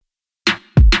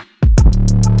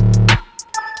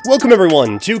Welcome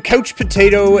everyone to Couch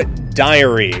Potato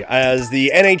Diary, as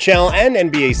the NHL and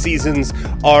NBA seasons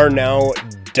are now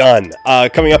done.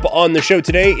 Coming up on the show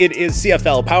today, it is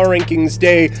CFL Power Rankings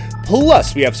Day,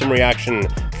 plus we have some reaction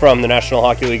from the National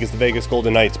Hockey League as the Vegas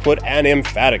Golden Knights put an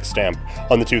emphatic stamp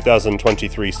on the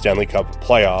 2023 Stanley Cup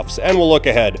playoffs, and we'll look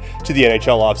ahead to the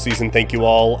NHL Off-Season. Thank you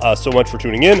all so much for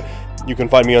tuning in. You can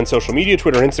find me on social media,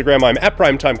 Twitter, Instagram. I'm at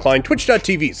Primetime Klein,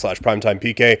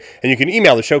 twitch.tv/PrimetimePK, and you can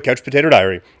email the show,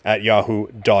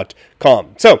 couchpotatodiary@yahoo.com.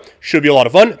 So, should be a lot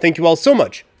of fun. Thank you all so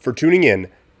much for tuning in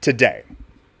today.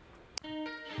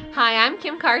 Hi, I'm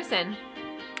Kim Carson.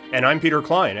 And I'm Peter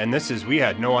Klein, and this is We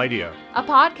Had No Idea, a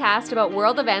podcast about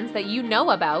world events that you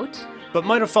know about, but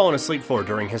might have fallen asleep for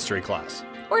during history class.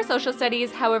 Or social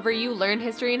studies, however you learned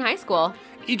history in high school.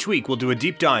 Each week, we'll do a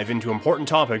deep dive into important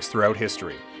topics throughout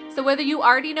history. So whether you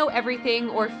already know everything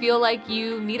or feel like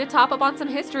you need a top up on some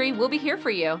history, we'll be here for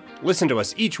you. Listen to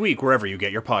us each week wherever you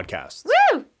get your podcasts.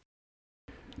 Woo!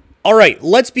 All right,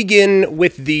 let's begin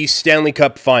with the Stanley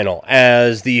Cup final,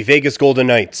 as the Vegas Golden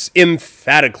Knights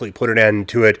emphatically put an end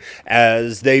to it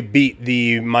as they beat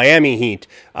the Miami Heat,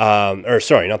 not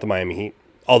the Miami Heat,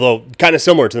 although kind of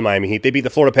similar to the Miami Heat. They beat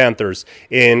the Florida Panthers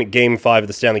in Game 5 of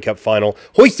the Stanley Cup final,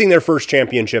 hoisting their first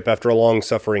championship after a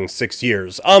long-suffering 6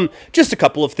 years. Just a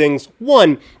couple of things.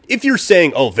 One, if you're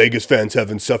saying, oh, Vegas fans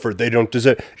haven't suffered, they don't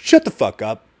deserve, shut the fuck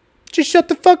up. Just shut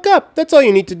the fuck up. That's all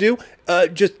you need to do.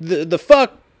 Just the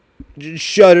fuck, just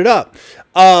shut it up.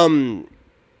 Who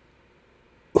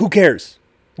cares?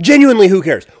 Genuinely, who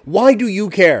cares? Why do you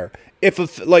care if,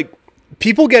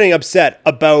 people getting upset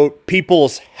about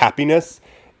people's happiness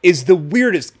is the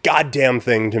weirdest goddamn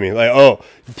thing to me. Like, oh,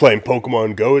 you're playing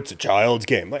Pokemon Go, it's a child's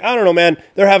game. Like, I don't know, man.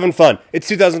 They're having fun. It's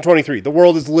 2023. The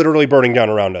world is literally burning down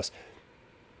around us.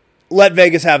 Let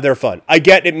Vegas have their fun. I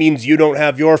get it means you don't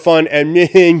have your fun, and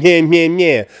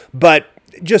but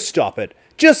just stop it.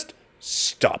 Just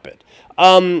stop it.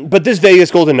 But this Vegas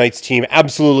Golden Knights team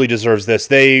absolutely deserves this.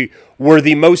 They were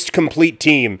the most complete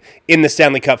team in the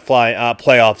Stanley Cup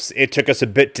playoffs. It took us a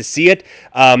bit to see it,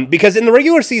 because in the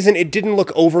regular season, it didn't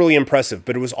look overly impressive,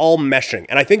 but it was all meshing.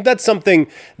 And I think that's something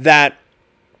that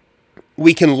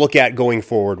we can look at going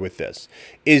forward with this,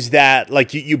 is that,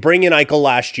 like, you bring in Eichel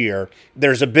last year,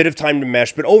 there's a bit of time to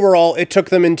mesh, but overall, it took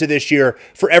them into this year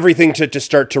for everything to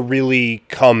start to really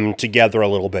come together a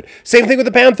little bit. Same thing with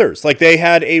the Panthers. Like, they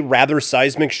had a rather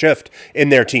seismic shift in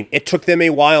their team. It took them a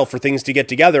while for things to get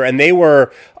together, and they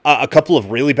were a couple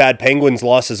of really bad Penguins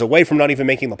losses away from not even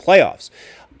making the playoffs.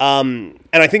 And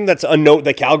I think that's a note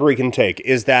that Calgary can take,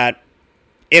 is that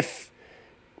if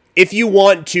you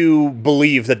want to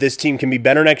believe that this team can be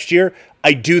better next year,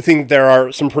 I do think there are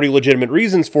some pretty legitimate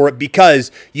reasons for it, because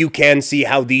you can see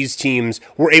how these teams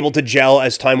were able to gel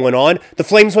as time went on. The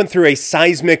Flames went through a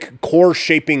seismic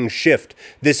core-shaping shift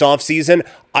this offseason.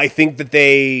 I think that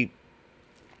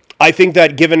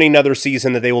given another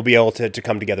season that they will be able to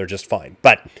come together just fine.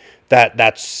 But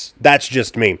that's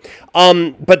just me.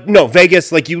 But no,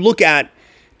 Vegas, like, you look at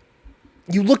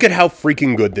how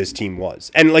freaking good this team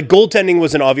was. And, like, goaltending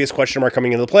was an obvious question mark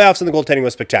coming into the playoffs, and the goaltending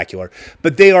was spectacular.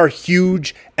 But they are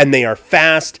huge, and they are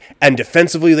fast, and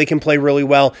defensively they can play really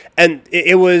well. And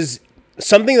it was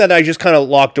something that I just kind of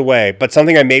locked away, but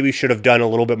something I maybe should have done a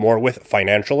little bit more with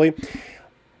financially.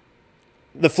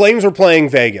 The Flames were playing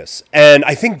Vegas, and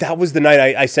I think that was the night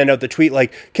I sent out the tweet,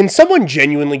 like, can someone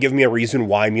genuinely give me a reason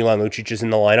why Milan Lucic is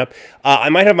in the lineup? I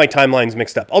might have my timelines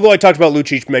mixed up, although I talked about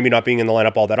Lucic maybe not being in the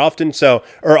lineup all that often,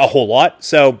 or a whole lot,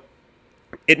 so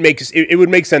it would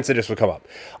make sense that this would come up.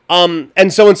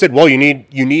 And someone said, well, you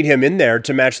need him in there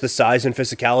to match the size and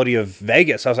physicality of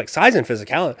Vegas. I was like, size and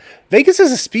physicality? Vegas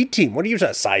is a speed team. What do you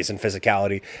say, size and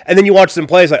physicality? And then you watch them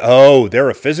play, it's like, oh, they're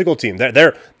a physical team.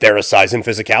 They're a size and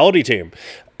physicality team.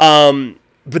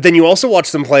 But then you also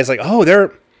watch them play, it's like, oh,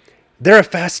 they're a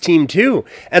fast team too.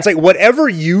 And it's like, whatever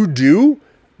you do,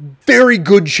 very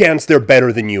good chance they're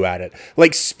better than you at it.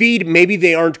 Like, speed, maybe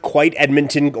they aren't quite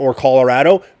Edmonton or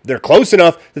Colorado. They're close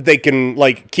enough that they can,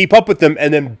 like, keep up with them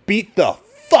and then beat the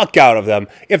fuck out of them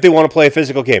if they want to play a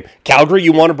physical game. Calgary,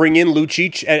 you want to bring in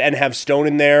Lucic and have Stone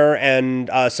in there and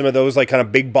some of those, like, kind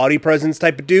of big body presence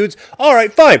type of dudes. All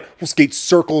right, fine. We'll skate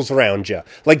circles around you.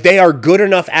 Like, they are good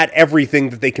enough at everything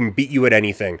that they can beat you at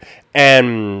anything.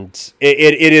 And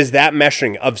it is that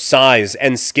meshing of size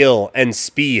and skill and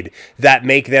speed that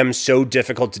make them so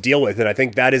difficult to deal with. And I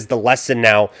think that is the lesson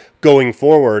now going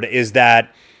forward, is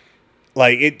that,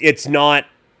 like, it's not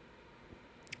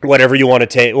whatever you want to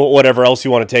take, whatever else you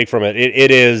want to take from it.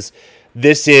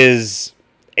 This is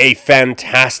a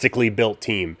fantastically built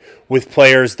team with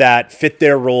players that fit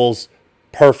their roles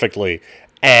perfectly.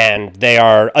 And they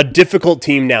are a difficult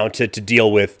team now to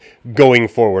deal with going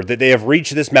forward. That they have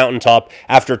reached this mountaintop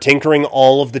after tinkering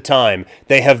all of the time.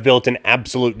 They have built an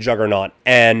absolute juggernaut.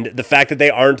 And the fact that they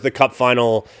aren't the Cup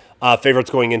final favorites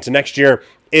going into next year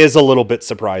is a little bit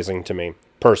surprising to me,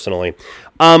 personally.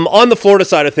 On the Florida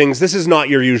side of things, this is not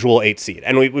your usual 8 seed.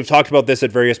 And we've talked about this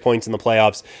at various points in the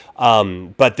playoffs.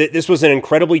 But this was an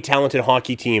incredibly talented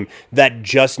hockey team that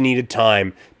just needed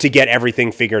time to get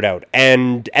everything figured out.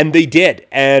 And they did.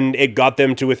 And it got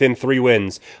them to within 3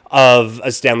 wins of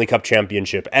a Stanley Cup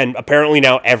championship. And apparently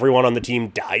now everyone on the team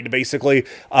died, basically,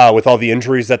 with all the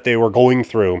injuries that they were going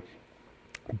through.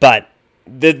 But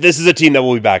this is a team that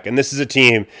will be back, and this is a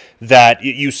team that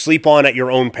you sleep on at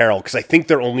your own peril, because I think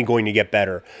they're only going to get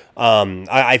better.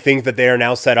 I think that they are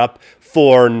now set up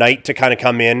for Knight to kind of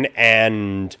come in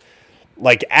and,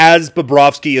 like, as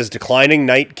Bobrovsky is declining,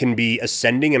 Knight can be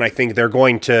ascending, and I think they're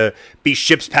going to be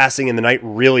ships passing in the Knight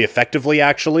really effectively,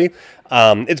 actually.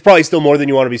 It's probably still more than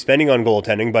you want to be spending on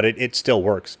goaltending, but it still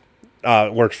works.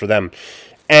 Works for them.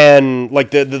 And,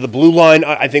 like, the blue line,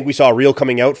 I think we saw a reel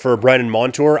coming out for Brandon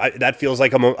Montour. That feels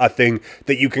like a thing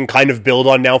that you can kind of build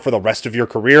on now for the rest of your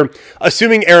career.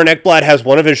 Assuming Aaron Ekblad has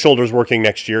one of his shoulders working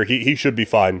next year, he should be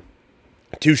fine.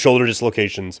 2 shoulder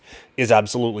dislocations is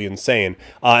absolutely insane.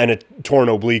 And a torn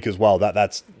oblique as well.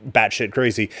 That's batshit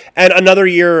crazy. And another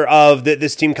year of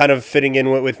this team kind of fitting in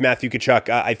with Matthew Tkachuk,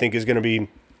 I think is going to be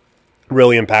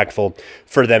really impactful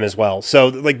for them as well. So,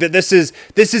 like, this is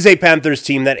a Panthers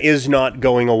team that is not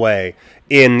going away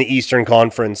in the Eastern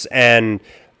Conference. And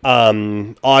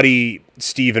Audie,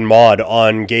 Steve, and Maud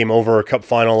on Game Over Cup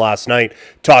Final last night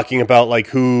talking about, like,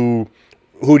 who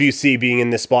do you see being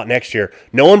in this spot next year?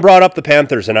 No one brought up the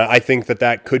Panthers, and I think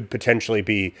that could potentially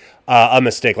be a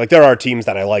mistake. Like, there are teams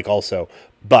that I like also,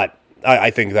 but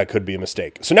I think that could be a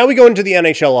mistake. So now we go into the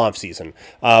NHL off-season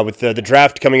with the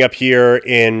draft coming up here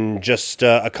in just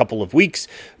a couple of weeks.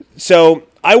 So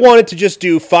I wanted to just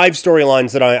do 5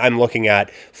 storylines that I'm looking at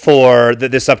for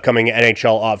this upcoming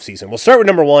NHL off-season. We'll start with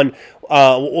number 1.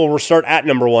 We'll start at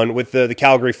number 1 with the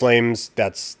Calgary Flames.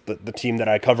 That's the team that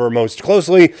I cover most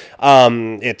closely.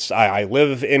 I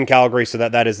live in Calgary, so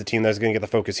that is the team that's going to get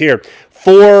the focus here.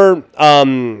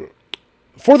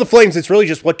 For the Flames, it's really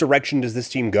just what direction does this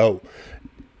team go?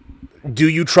 Do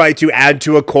you try to add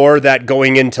to a core that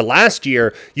going into last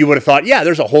year, you would have thought, yeah,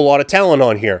 there's a whole lot of talent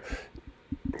on here?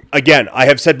 Again, I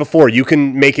have said before, you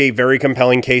can make a very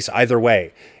compelling case either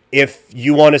way. If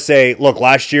you want to say, look,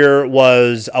 last year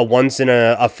was a once in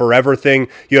a forever thing.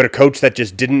 You had a coach that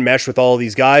just didn't mesh with all of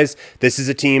these guys. This is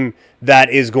a team that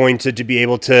is going to be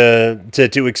able to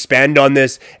expand on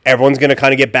this. Everyone's going to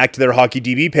kind of get back to their hockey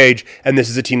DB page, and this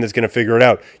is a team that's going to figure it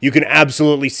out. You can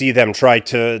absolutely see them try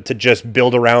to just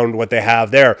build around what they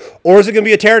have there. Or is it going to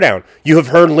be a teardown? You have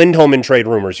heard Lindholm in trade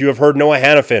rumors. You have heard Noah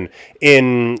Hannafin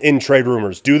in trade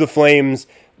rumors. Do the Flames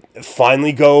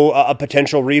finally go a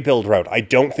potential rebuild route? I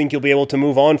don't think you'll be able to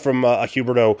move on from a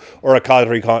Huberdeau or a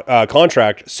Kadri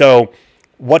contract. So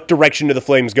what direction do the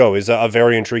Flames go is a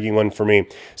very intriguing one for me.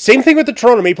 Same thing with the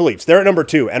Toronto Maple Leafs. They're at number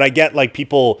 2, and I get, like,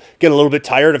 people get a little bit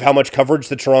tired of how much coverage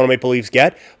the Toronto Maple Leafs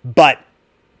get, but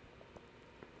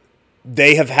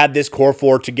they have had this core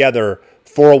 4 together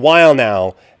for a while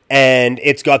now, and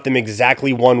it's got them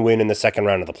exactly 1 win in the second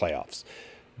round of the playoffs.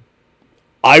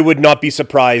 I would not be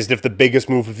surprised if the biggest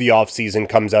move of the offseason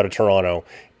comes out of Toronto,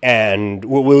 and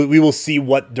we will see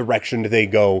what direction do they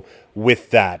go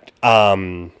with that.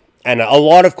 And a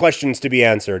lot of questions to be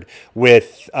answered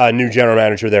with new general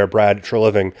manager there, Brad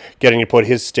Treliving, getting to put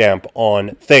his stamp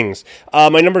on things.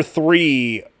 My number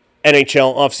 3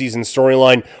 NHL offseason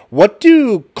storyline, what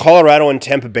do Colorado and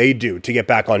Tampa Bay do to get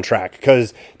back on track?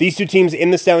 Because these 2 teams in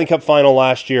the Stanley Cup final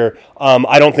last year,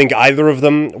 I don't think either of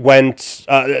them went,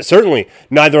 certainly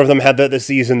neither of them had the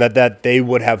season that they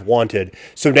would have wanted.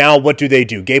 So now what do?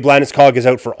 Gabe Landeskog is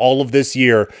out for all of this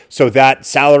year, so that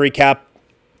salary cap,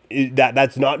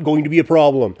 that's not going to be a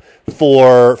problem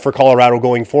for Colorado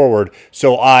going forward.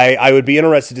 So I would be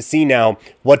interested to see now,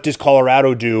 what does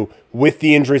Colorado do with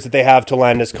the injuries that they have to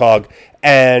Landeskog,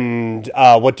 and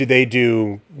what do they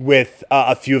do with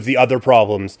a few of the other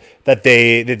problems that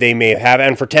they may have?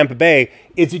 And for Tampa Bay,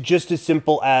 is it just as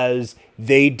simple as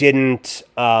they didn't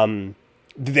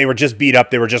they were just beat up,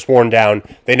 they were just worn down,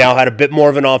 they now had a bit more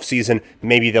of an off season,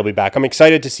 maybe they'll be back? I'm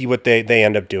excited to see what they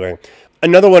end up doing.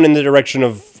 Another one in the direction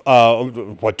of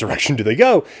what direction do they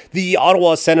go? The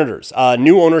Ottawa Senators.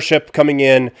 New ownership coming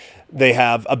in. They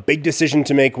have a big decision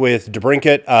to make with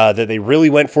DeBrincat that they really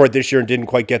went for it this year and didn't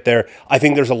quite get there. I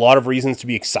think there's a lot of reasons to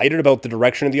be excited about the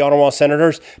direction of the Ottawa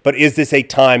Senators, but is this a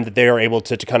time that they are able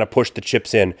to kind of push the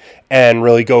chips in and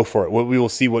really go for it? We will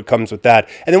see what comes with that.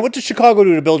 And then what does Chicago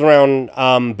do to build around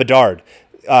Bedard?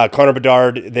 Connor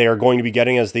Bedard, they are going to be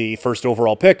getting as the first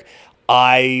overall pick.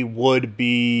 I wouldn't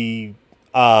be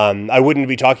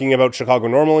talking about Chicago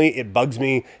normally. It bugs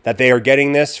me that they are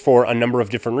getting this for a number of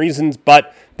different reasons,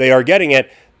 but they are getting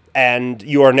it, and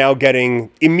you are now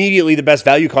getting immediately the best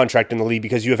value contract in the league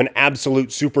because you have an absolute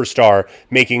superstar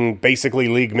making basically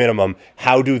league minimum.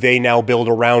 How do they now build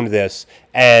around this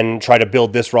and try to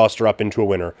build this roster up into a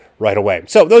winner right away?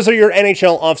 So those are your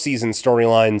NHL offseason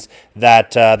storylines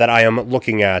that I am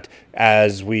looking at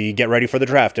as we get ready for the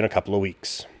draft in a couple of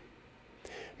weeks.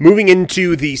 Moving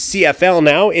into the CFL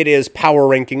now, it is Power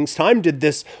Rankings time. Did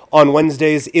this on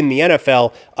Wednesdays in the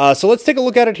NFL. So let's take a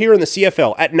look at it here in the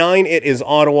CFL. At 9, it is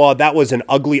Ottawa. That was an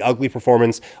ugly, ugly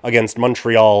performance against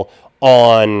Montreal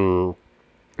on...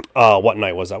 what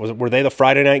night was that? Were they the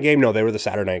Friday night game? No, they were the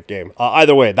Saturday night game.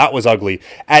 Either way, that was ugly.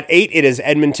 At 8, it is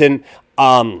Edmonton.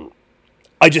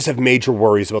 I just have major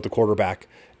worries about the quarterback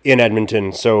in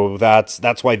Edmonton, so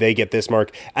that's why they get this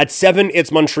mark. At 7,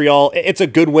 it's Montreal. It's a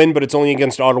good win, but it's only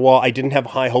against Ottawa. I didn't have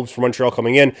high hopes for Montreal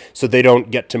coming in, so they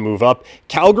don't get to move up.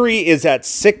 Calgary is at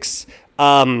 6.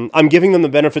 I'm giving them the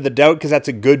benefit of the doubt because that's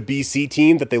a good BC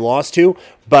team that they lost to,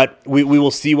 but we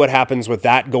will see what happens with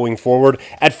that going forward.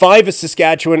 At 5 is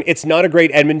Saskatchewan. It's not a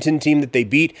great Edmonton team that they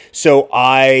beat, so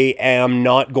I am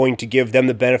not going to give them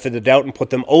the benefit of the doubt and put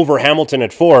them over Hamilton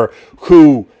at 4,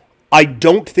 who I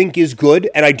don't think is good,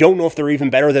 and I don't know if they're even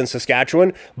better than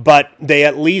Saskatchewan, but they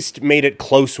at least made it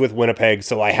close with Winnipeg,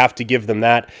 so I have to give them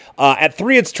that. At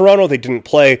 3, it's Toronto. They didn't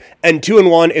play. And 2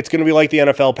 and 1, it's going to be like the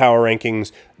NFL Power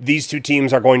Rankings. These two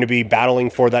teams are going to be battling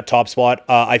for that top spot,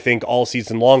 I think, all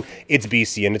season long. It's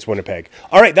BC and it's Winnipeg.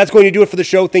 All right, that's going to do it for the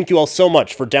show. Thank you all so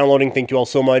much for downloading. Thank you all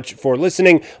so much for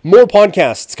listening. More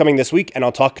podcasts coming this week, and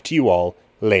I'll talk to you all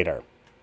later.